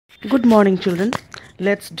Good morning, children.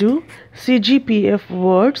 Let's do Cgpf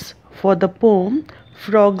words for the poem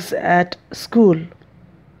Frogs at School.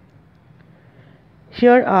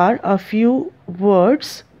 Here are a few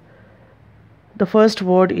words. The first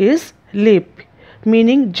word is leap,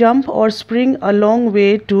 meaning jump or spring a long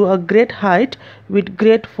way to a great height with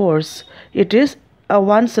great force. It is a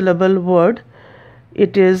one-syllable word.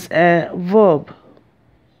 It is a verb.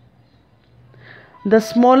 The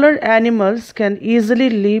smaller animals can easily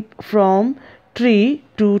leap from tree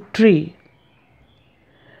to tree.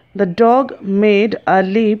 The dog made a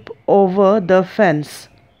leap over the fence.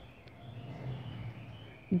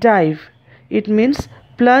 Dive. It means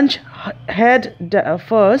plunge head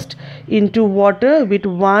first into water with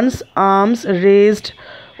one's arms raised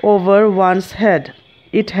over one's head.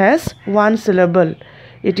 It has one syllable.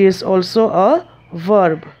 It is also a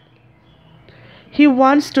verb. He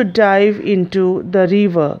wants to dive into the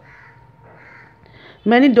river.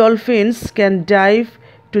 Many dolphins can dive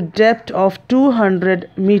to depth of 200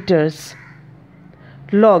 meters.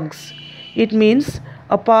 Logs. It means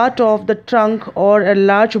a part of the trunk or a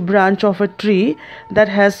large branch of a tree that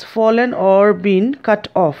has fallen or been cut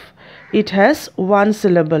off. It has one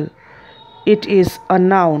syllable. It is a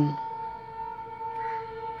noun.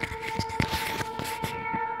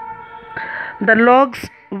 The logs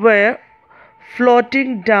were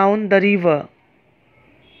floating down the river.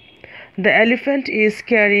 The elephant is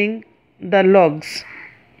carrying the logs.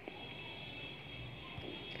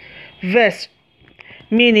 Vest,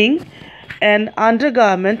 meaning an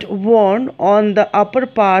undergarment worn on the upper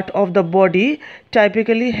part of the body,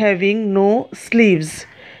 typically having no sleeves.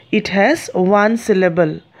 It has one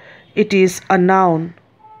syllable. It is a noun.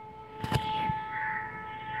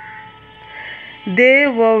 They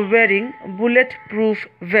were wearing bulletproof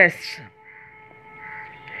vests.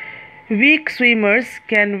 Weak swimmers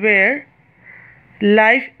can wear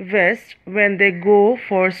life vests when they go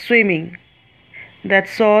for swimming.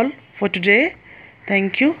 That's all for today.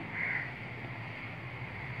 Thank you.